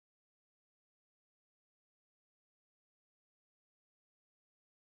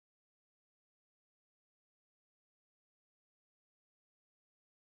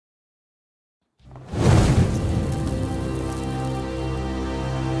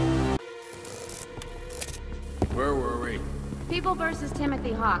People versus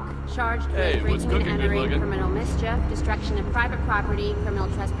Timothy Hawk, charged Hey, with what's breaking and cooking, good entering, looking? criminal mischief, destruction of private property, criminal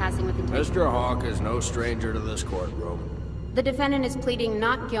trespassing with intent. Mr. Hawk is no stranger to this courtroom. The defendant is pleading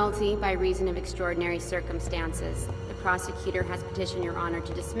not guilty by reason of extraordinary circumstances. The prosecutor has petitioned Your Honor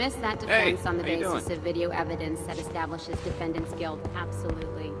to dismiss that defense on the how you basis doing? of video evidence that establishes defendant's guilt.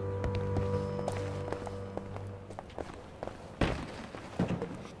 Absolutely.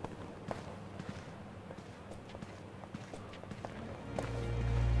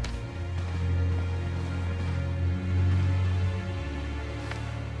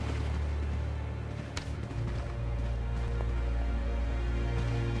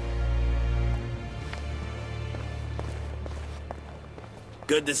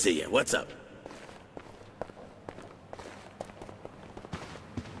 Good to see you. What's up?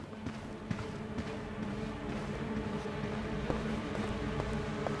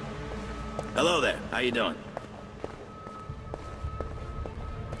 Hello there. How you doing?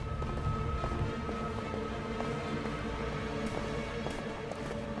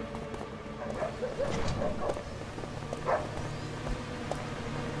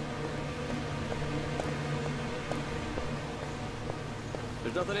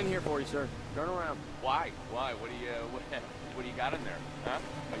 There's nothing in here for you, sir. Turn around. Why? Why? What do you got in there? Huh?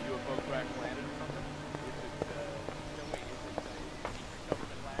 A UFO crash landed or something? Is it, no, wait, is it a secret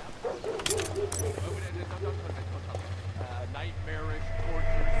government lab? Nightmarish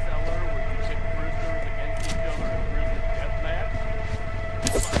torture cellar where you pit prisoners against each other in prison death match?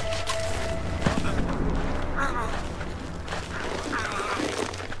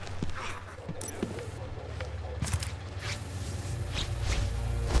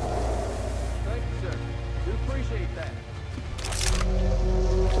 Thank you, sir. Do appreciate that.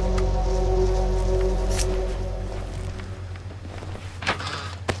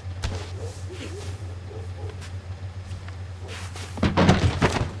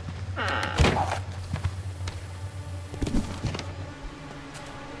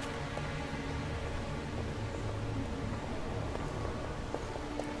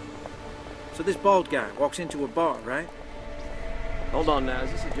 So this bald guy walks into a bar, right? Hold on now,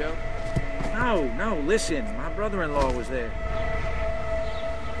 is this a joke? No, listen. My brother-in-law was there.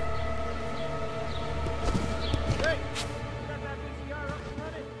 Hey! You got that VCR up and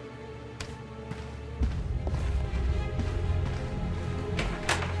running?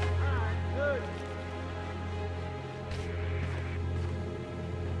 Alright, good.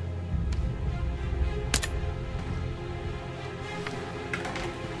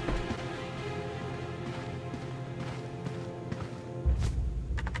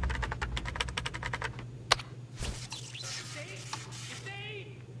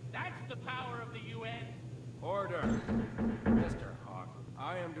 That's the power of the UN. Order. Mr. Hawk,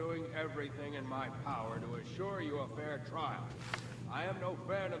 I am doing everything in my power to assure you a fair trial. I am no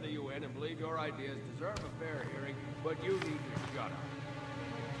fan of the UN and believe your ideas deserve a fair hearing, but you need to shut up.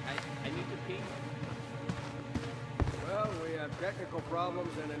 I need to pee. Well, we have technical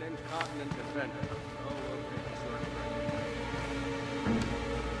problems and an incontinent defendant. So we'll take a short break.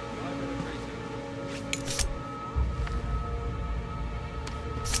 5 minute recess.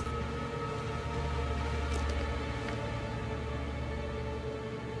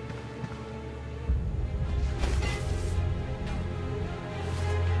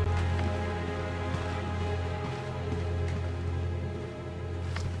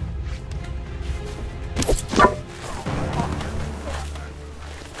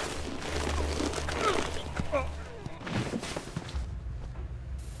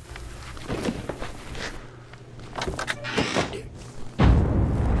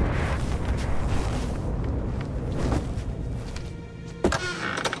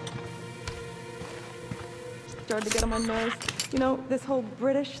 Started to get on my nerves. You know, this whole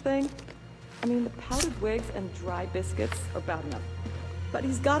British thing. I mean, the powdered wigs and dry biscuits are bad enough. But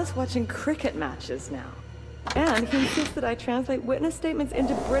he's got us watching cricket matches now. And he insists that I translate witness statements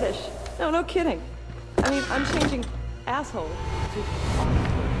into British. No kidding. I mean, I'm changing asshole to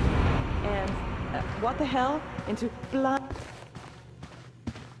awkward. And what the hell into blind.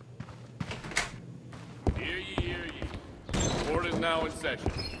 Hear ye, hear ye. Court is now in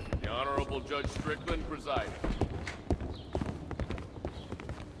session. The Honorable Judge Strickland presiding.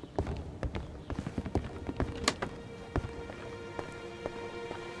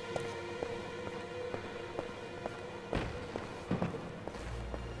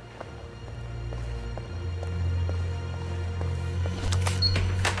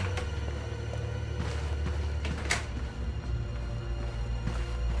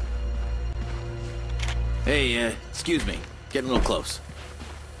 Hey, excuse me. Getting a little close.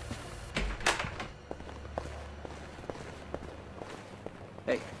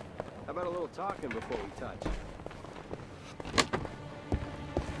 Hey, how about a little talking before we touch?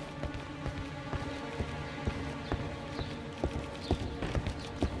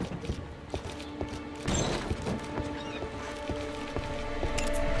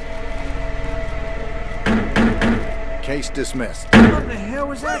 Case dismissed. What the hell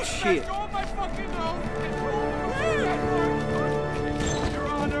was that shit? Your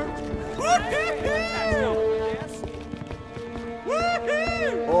Honor.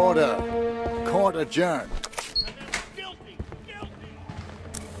 Order. Court adjourned. Guilty.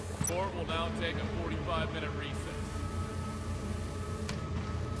 Court will now take a 45-minute recess.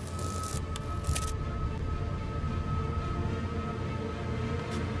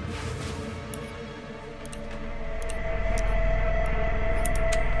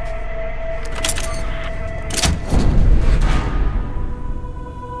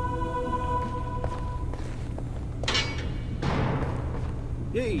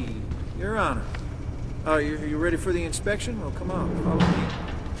 Hey, Your Honor. Oh, you ready for the inspection? Well, come on, follow me.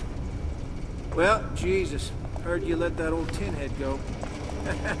 Well, Jesus, heard you let that old tin head go.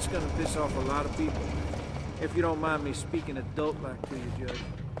 That's gonna piss off a lot of people. If you don't mind me speaking adult-like to you, Judge.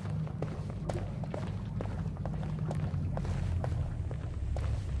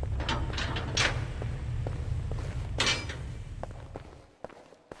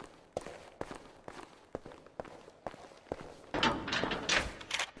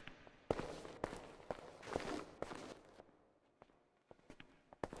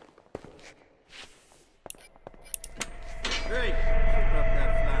 Hey, keep up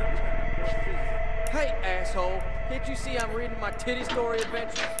that fly. Hey, asshole! Can't you see I'm reading my titty story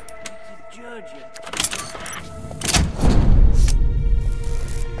adventures? Judge you.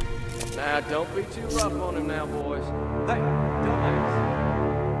 Now, don't be too rough on him now, boys. Hey,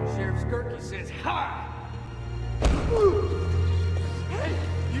 dumbass. Sheriff Skurky says hi! Hey,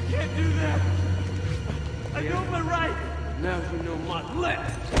 you can't do that. I know my right. Now you know my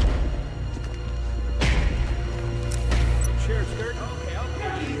left! Sheriff Skurky.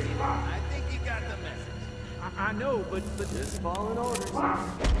 Okay, easy. I think you got the message. I know, but Just following orders. I'm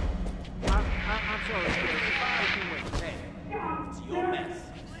sorry, Sheriff. Hey, it's your mess.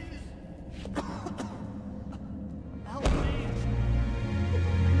 Help me.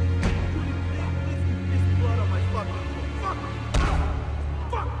 There's blood on my fucking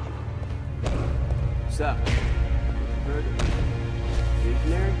fuck. What's up?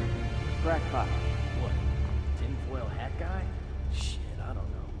 Visionary? Crackpot? What? Tinfoil hat guy? Shit, I don't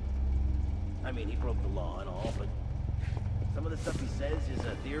know. I mean, he broke the law and all, but some of the stuff he says is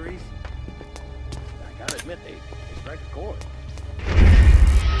theories. I gotta admit, they strike a chord.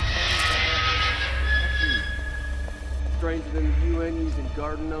 Stranger than the UN using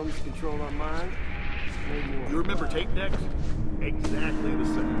garden gnomes to control our minds? Maybe more. You remember tape decks? Exactly the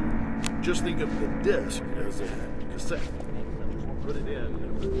same. Just think of the disc as a cassette. Put it in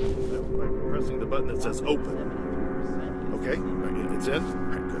by pressing the button that says open. Okay, it's in. All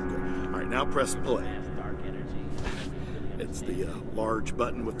right, good. All right, now press play. It's the large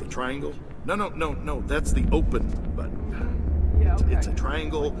button with the triangle. No, that's the open button. It's a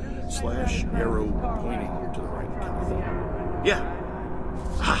triangle / arrow pointing to the right kind of thing. Yeah.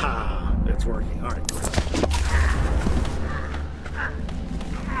 Haha, it's working. All right.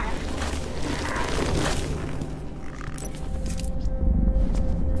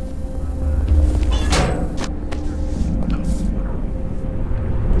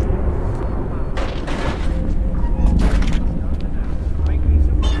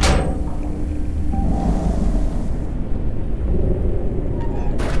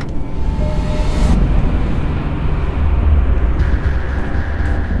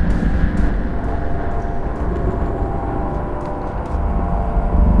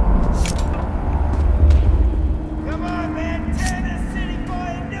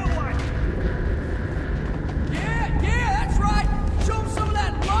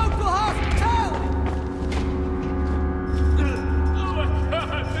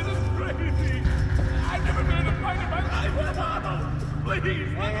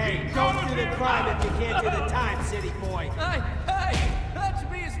 Hey, don't do the crime if you can't do the time, city boy. Hey, that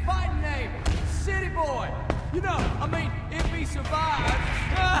should be his fighting name, City Boy. You know, I mean, if he survives.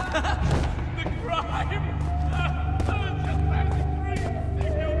 The crime? Just passing through.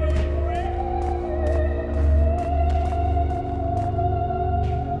 Think you're really free?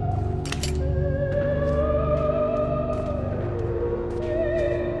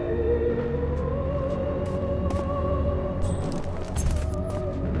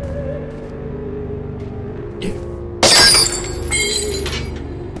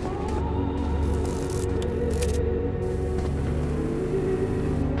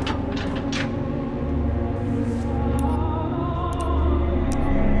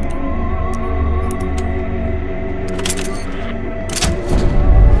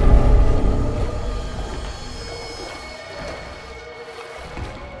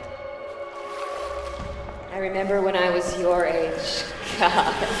 remember when I was your age.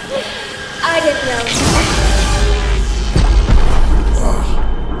 God. I didn't know.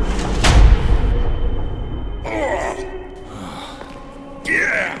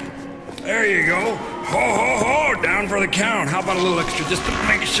 Yeah! There you go. Ho, ho, ho! Down for the count. How about a little extra just to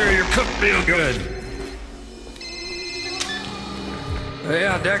make sure you're cooked real good?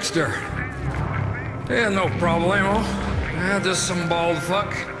 Yeah, Dexter. Yeah, no problemo. Yeah, just some bald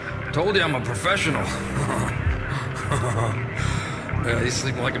fuck. Told you I'm a professional. Yeah, he's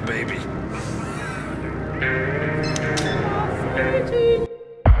sleeping like a baby.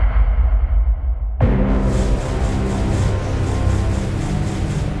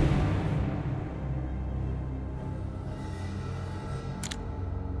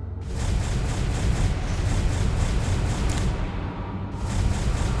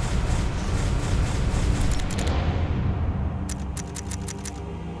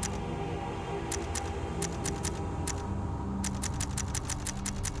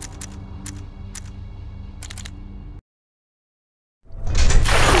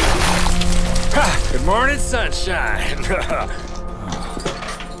 Good morning, sunshine.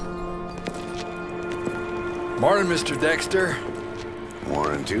 Morning, Mr. Dexter.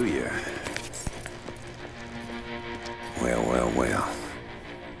 Morning to you. Well, well, well.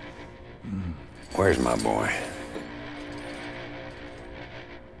 Where's my boy?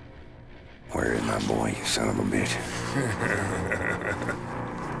 Where is my boy, you son of a bitch?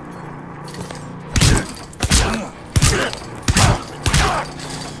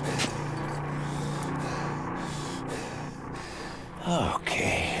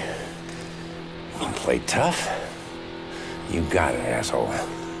 Okay. You play tough? You got it, asshole.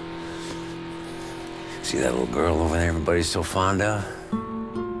 See that little girl over there everybody's so fond of?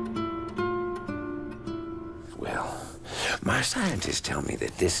 Well, my scientists tell me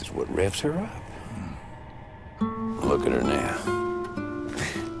that this is what revs her up. Look at her now.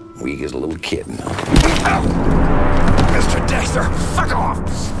 Weak as a little kitten, huh? Mr. Dexter, fuck off!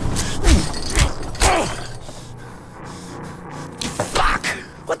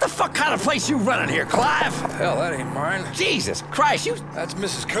 What the fuck kind of place you running here, Clive? Hell, that ain't mine. Jesus Christ, you... That's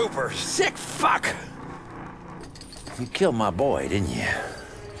Mrs. Cooper's. Sick fuck! You killed my boy, didn't you?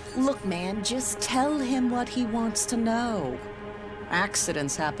 Look, man, just tell him what he wants to know.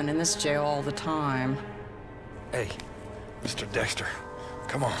 Accidents happen in this jail all the time. Hey, Mr. Dexter,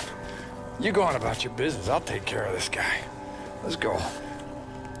 come on. You go on about your business. I'll take care of this guy. Let's go.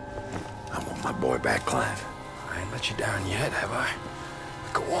 I want my boy back, Clive. I ain't let you down yet, have I?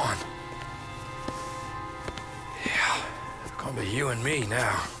 Go on. Yeah, it's gonna be you and me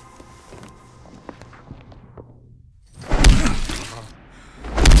now.